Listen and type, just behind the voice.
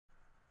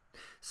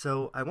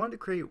So I wanted to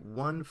create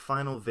one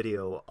final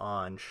video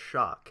on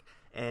shock,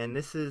 and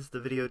this is the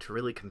video to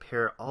really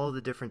compare all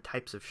the different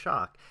types of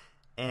shock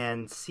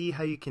and see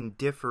how you can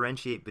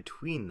differentiate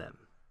between them.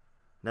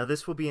 Now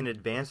this will be an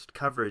advanced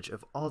coverage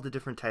of all the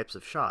different types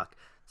of shock,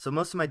 so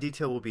most of my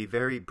detail will be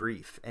very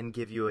brief and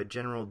give you a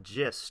general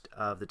gist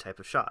of the type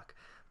of shock.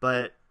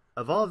 But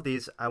of all of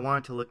these, I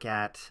wanted to look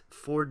at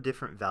 4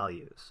 different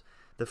values.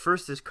 The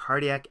first is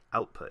cardiac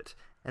output.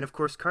 And of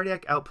course,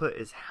 cardiac output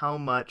is how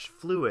much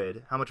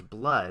fluid, how much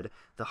blood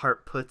the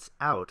heart puts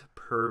out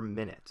per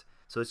minute.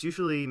 So it's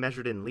usually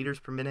measured in liters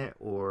per minute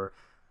or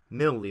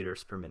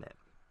milliliters per minute.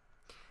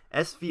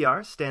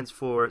 SVR stands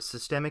for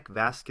systemic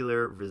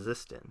vascular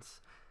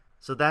resistance.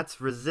 So that's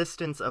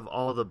resistance of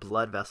all the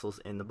blood vessels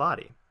in the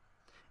body.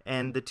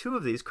 And the two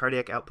of these,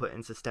 cardiac output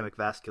and systemic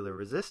vascular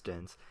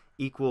resistance,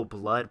 equal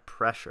blood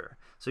pressure.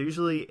 So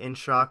usually in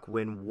shock,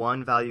 when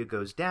one value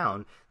goes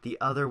down, the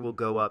other will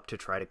go up to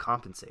try to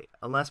compensate,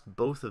 unless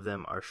both of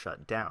them are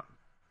shut down.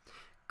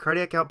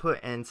 Cardiac output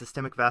and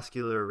systemic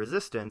vascular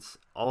resistance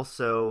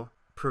also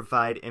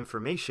provide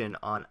information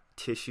on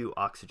tissue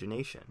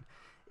oxygenation.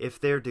 If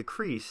they're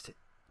decreased,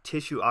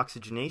 tissue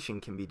oxygenation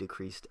can be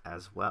decreased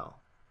as well.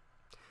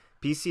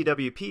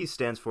 PCWP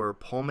stands for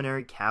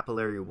Pulmonary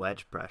Capillary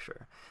Wedge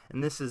Pressure,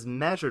 and this is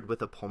measured with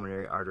a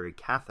pulmonary artery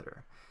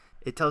catheter.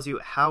 It tells you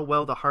how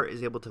well the heart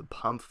is able to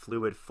pump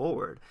fluid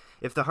forward.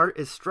 If the heart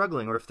is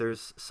struggling, or if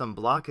there's some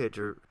blockage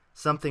or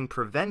something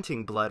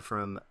preventing blood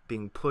from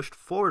being pushed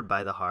forward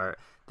by the heart,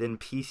 then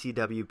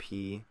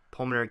PCWP,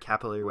 Pulmonary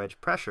Capillary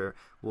Wedge Pressure,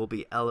 will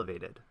be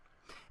elevated.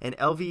 And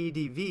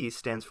LVEDV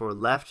stands for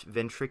Left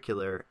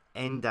Ventricular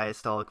End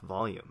Diastolic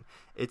Volume.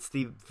 It's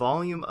the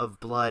volume of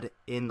blood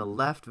in the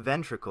left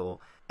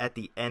ventricle at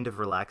the end of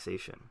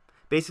relaxation.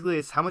 Basically,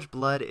 it's how much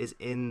blood is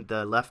in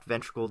the left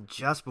ventricle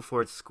just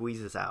before it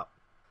squeezes out.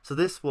 So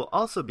this will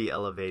also be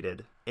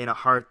elevated in a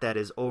heart that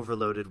is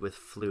overloaded with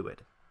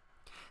fluid.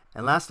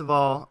 And last of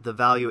all, the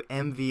value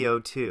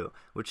MVO2,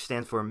 which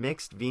stands for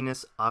Mixed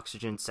Venous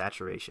Oxygen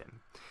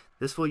Saturation.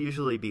 This will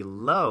usually be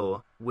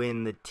low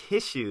when the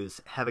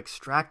tissues have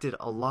extracted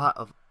a lot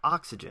of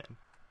oxygen.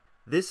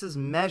 This is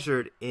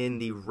measured in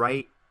the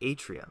right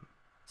atrium.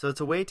 So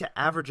it's a way to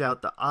average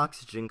out the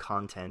oxygen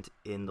content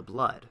in the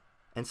blood.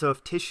 And so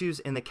if tissues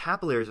in the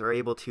capillaries are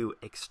able to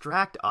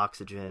extract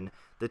oxygen,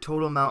 the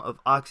total amount of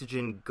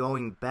oxygen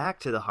going back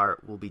to the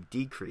heart will be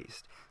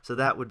decreased. So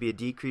that would be a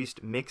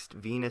decreased mixed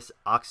venous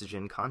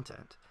oxygen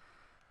content.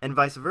 And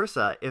vice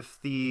versa, if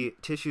the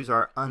tissues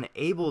are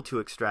unable to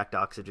extract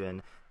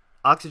oxygen,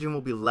 oxygen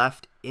will be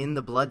left in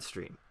the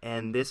bloodstream,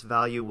 and this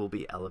value will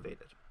be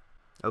elevated.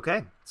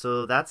 Okay,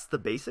 so that's the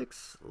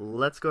basics.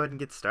 Let's go ahead and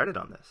get started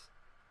on this.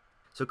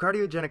 So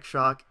cardiogenic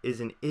shock is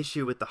an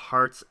issue with the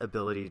heart's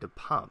ability to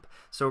pump.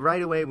 So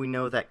right away we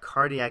know that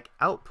cardiac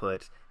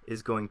output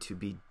is going to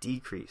be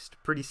decreased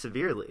pretty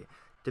severely,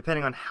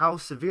 depending on how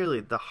severely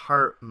the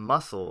heart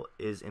muscle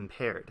is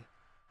impaired.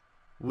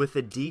 With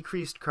a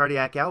decreased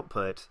cardiac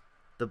output,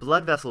 the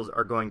blood vessels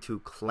are going to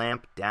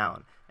clamp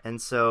down, and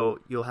so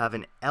you'll have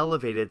an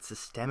elevated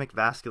systemic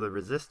vascular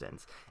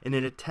resistance in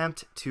an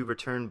attempt to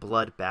return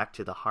blood back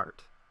to the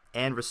heart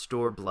and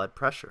restore blood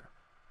pressure.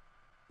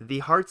 The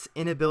heart's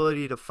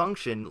inability to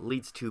function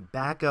leads to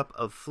backup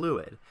of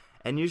fluid,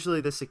 and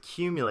usually this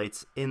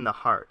accumulates in the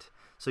heart.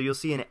 So you'll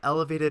see an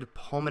elevated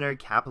pulmonary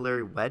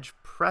capillary wedge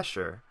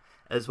pressure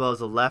as well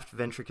as a left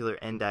ventricular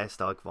end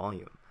diastolic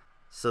volume.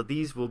 So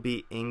these will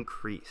be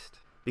increased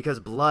because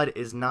blood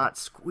is not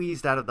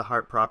squeezed out of the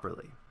heart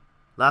properly.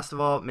 Last of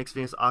all, mixed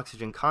venous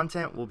oxygen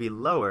content will be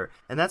lower,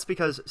 and that's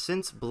because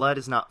since blood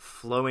is not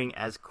flowing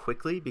as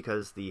quickly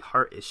because the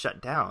heart is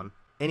shut down,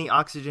 any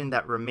oxygen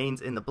that remains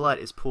in the blood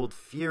is pulled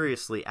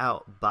furiously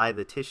out by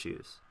the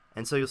tissues.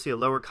 And so you'll see a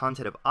lower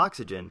content of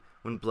oxygen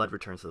when blood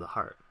returns to the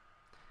heart.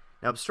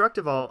 Now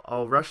obstructive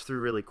I'll rush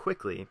through really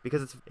quickly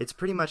because it's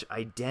pretty much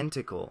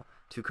identical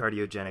to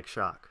cardiogenic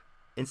shock.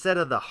 Instead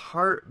of the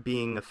heart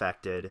being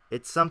affected,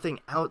 it's something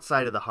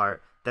outside of the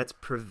heart that's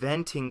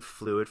preventing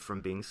fluid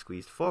from being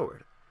squeezed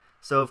forward.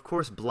 So of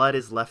course blood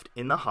is left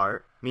in the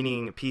heart,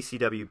 meaning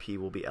PCWP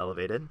will be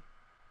elevated.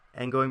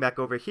 And going back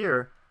over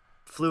here,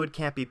 fluid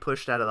can't be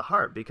pushed out of the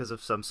heart because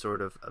of some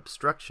sort of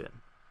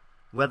obstruction.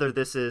 Whether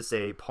this is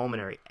a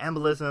pulmonary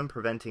embolism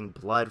preventing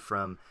blood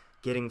from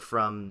getting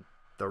from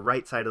the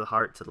right side of the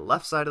heart to the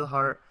left side of the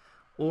heart,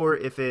 or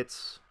if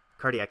it's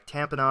cardiac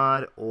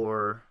tamponade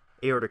or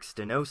aortic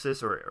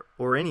stenosis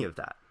or any of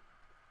that.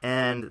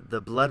 And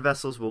the blood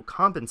vessels will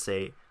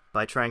compensate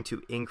by trying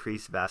to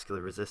increase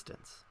vascular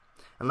resistance.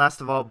 And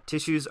last of all,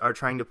 tissues are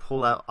trying to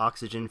pull out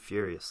oxygen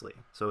furiously,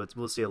 so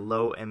we'll see a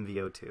low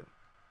MVO2.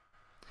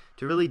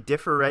 To really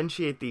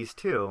differentiate these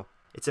two,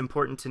 it's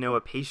important to know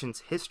a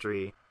patient's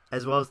history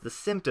as well as the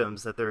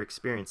symptoms that they're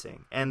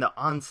experiencing and the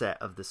onset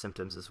of the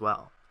symptoms as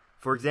well.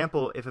 For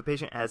example, if a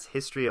patient has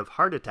history of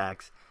heart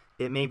attacks,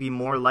 it may be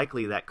more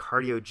likely that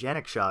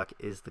cardiogenic shock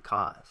is the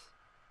cause.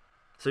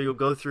 So you'll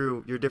go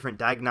through your different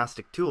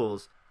diagnostic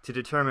tools to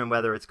determine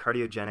whether it's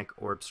cardiogenic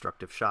or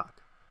obstructive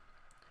shock.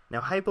 Now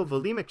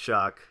hypovolemic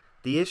shock,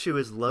 the issue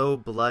is low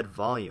blood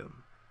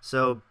volume.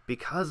 So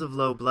because of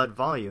low blood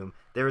volume,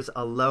 there is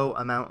a low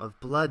amount of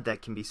blood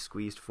that can be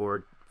squeezed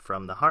forward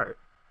from the heart.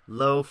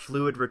 Low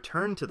fluid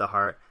return to the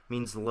heart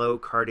means low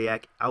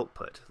cardiac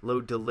output,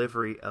 low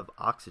delivery of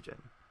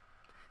oxygen.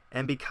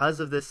 And because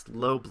of this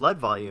low blood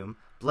volume,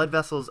 blood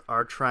vessels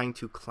are trying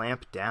to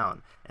clamp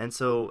down, and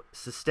so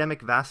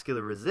systemic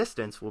vascular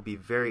resistance will be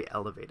very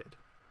elevated.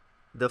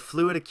 The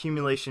fluid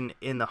accumulation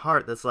in the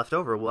heart that's left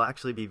over will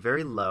actually be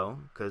very low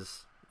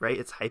because, right,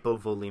 it's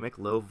hypovolemic,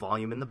 low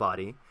volume in the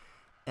body,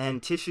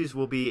 and tissues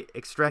will be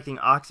extracting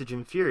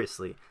oxygen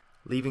furiously,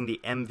 leaving the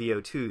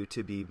MVO2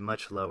 to be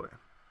much lower.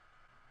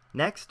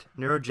 Next,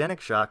 neurogenic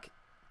shock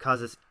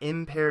causes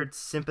impaired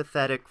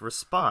sympathetic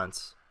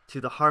response to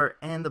the heart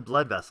and the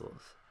blood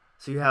vessels.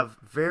 So you have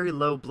very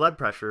low blood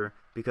pressure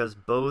because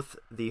both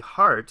the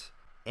heart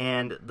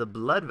and the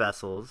blood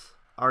vessels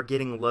are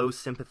getting low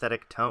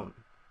sympathetic tone.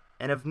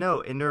 And of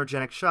note, in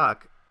neurogenic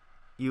shock,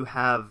 you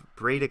have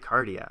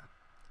bradycardia,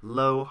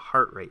 low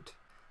heart rate.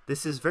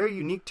 This is very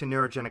unique to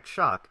neurogenic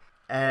shock,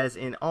 as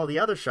in all the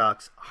other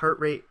shocks, heart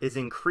rate is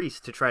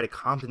increased to try to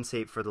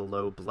compensate for the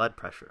low blood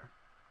pressure.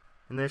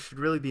 And there should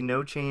really be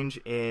no change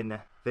in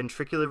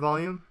ventricular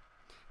volume,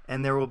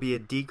 and there will be a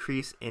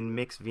decrease in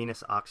mixed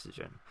venous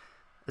oxygen.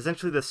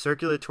 Essentially, the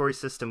circulatory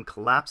system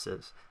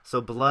collapses,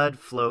 so blood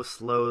flow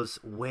slows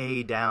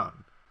way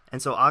down.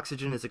 And so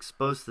oxygen is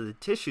exposed to the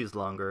tissues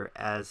longer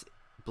as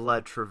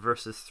blood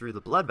traverses through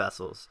the blood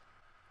vessels,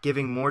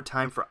 giving more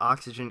time for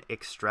oxygen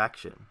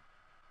extraction.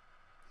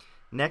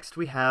 Next,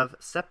 we have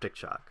septic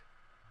shock.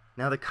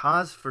 Now, the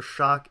cause for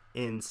shock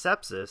in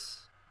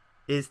sepsis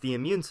is the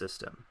immune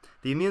system.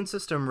 The immune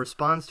system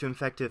responds to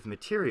infective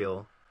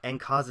material and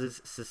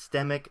causes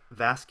systemic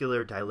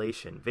vascular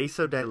dilation,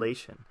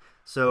 vasodilation.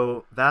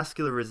 So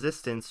vascular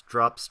resistance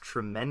drops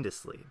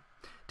tremendously.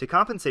 To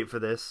compensate for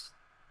this,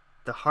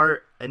 the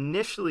heart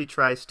initially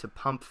tries to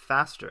pump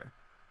faster.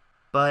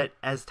 But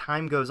as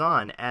time goes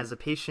on, as a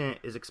patient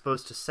is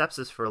exposed to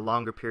sepsis for a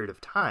longer period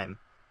of time,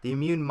 the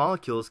immune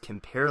molecules can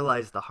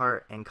paralyze the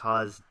heart and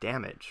cause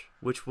damage,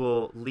 which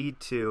will lead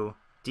to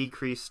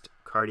decreased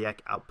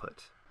cardiac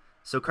output.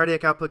 So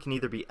cardiac output can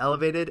either be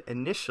elevated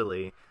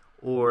initially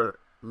or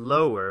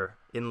lower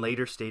in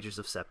later stages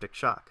of septic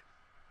shock.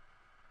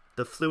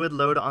 The fluid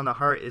load on the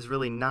heart is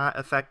really not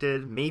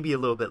affected, maybe a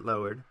little bit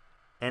lowered,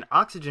 and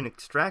oxygen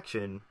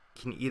extraction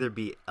can either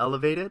be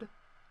elevated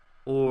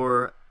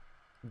or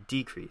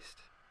decreased.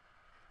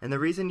 And the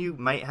reason you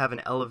might have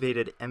an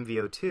elevated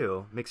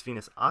MVO2, mixed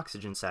venous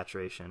oxygen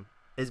saturation,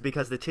 is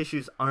because the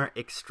tissues aren't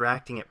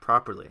extracting it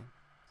properly.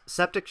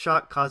 Septic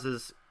shock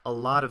causes a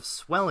lot of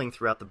swelling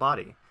throughout the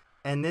body,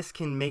 and this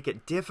can make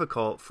it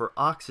difficult for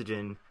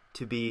oxygen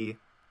to be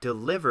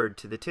delivered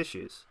to the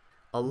tissues.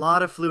 A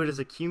lot of fluid is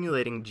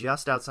accumulating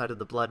just outside of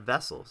the blood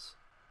vessels,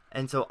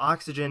 and so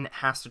oxygen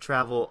has to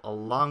travel a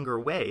longer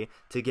way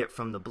to get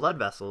from the blood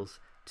vessels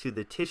to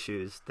the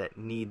tissues that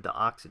need the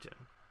oxygen.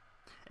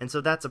 And so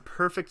that's a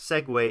perfect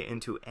segue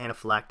into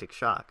anaphylactic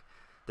shock.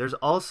 There's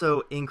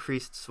also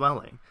increased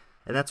swelling,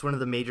 and that's one of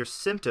the major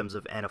symptoms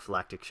of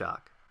anaphylactic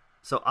shock.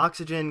 So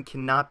oxygen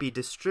cannot be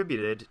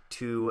distributed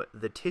to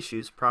the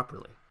tissues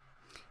properly.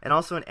 And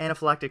also in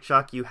anaphylactic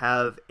shock, you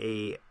have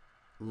a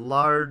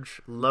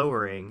large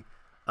lowering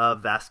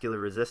of vascular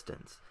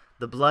resistance.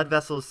 The blood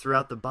vessels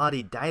throughout the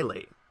body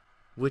dilate,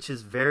 which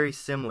is very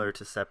similar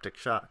to septic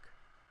shock.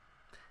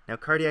 Now,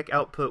 cardiac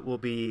output will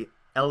be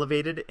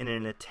elevated in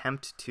an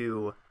attempt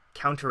to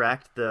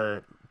counteract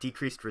the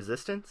decreased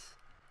resistance,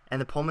 and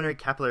the pulmonary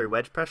capillary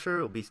wedge pressure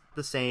will be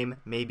the same,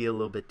 maybe a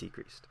little bit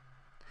decreased.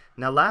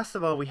 Now, last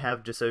of all, we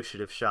have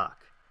dissociative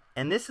shock.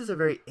 And this is a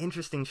very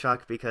interesting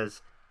shock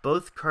because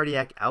both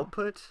cardiac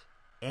output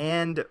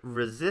and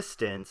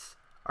resistance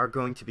are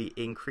going to be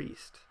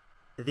increased.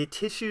 The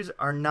tissues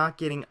are not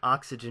getting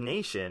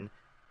oxygenation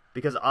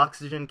because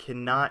oxygen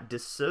cannot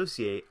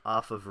dissociate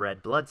off of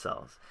red blood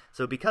cells.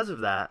 So because of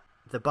that,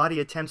 the body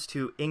attempts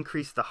to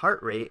increase the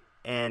heart rate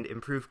and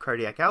improve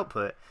cardiac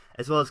output,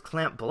 as well as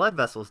clamp blood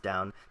vessels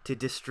down to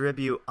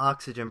distribute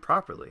oxygen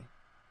properly.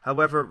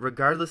 However,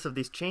 regardless of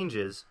these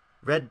changes,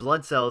 red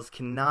blood cells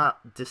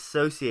cannot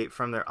dissociate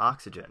from their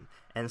oxygen,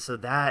 and so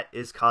that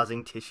is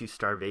causing tissue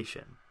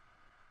starvation.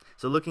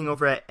 So looking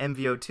over at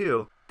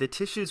MVO2, the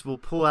tissues will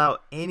pull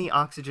out any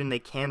oxygen they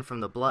can from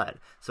the blood,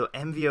 so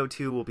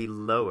MVO2 will be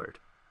lowered.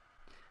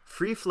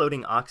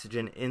 Free-floating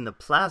oxygen in the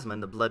plasma, in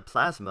the blood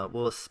plasma,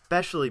 will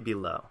especially be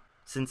low,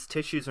 since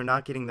tissues are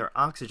not getting their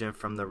oxygen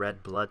from the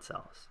red blood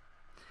cells.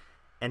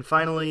 And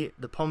finally,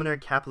 the pulmonary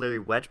capillary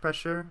wedge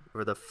pressure,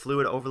 or the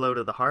fluid overload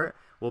of the heart,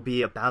 will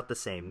be about the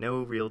same,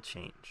 no real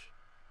change.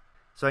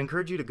 So I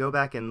encourage you to go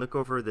back and look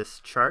over this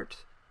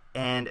chart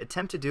and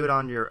attempt to do it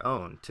on your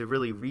own, to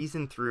really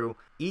reason through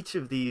each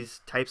of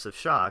these types of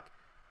shock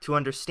to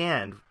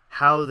understand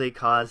how they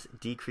cause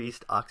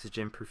decreased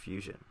oxygen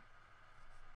perfusion.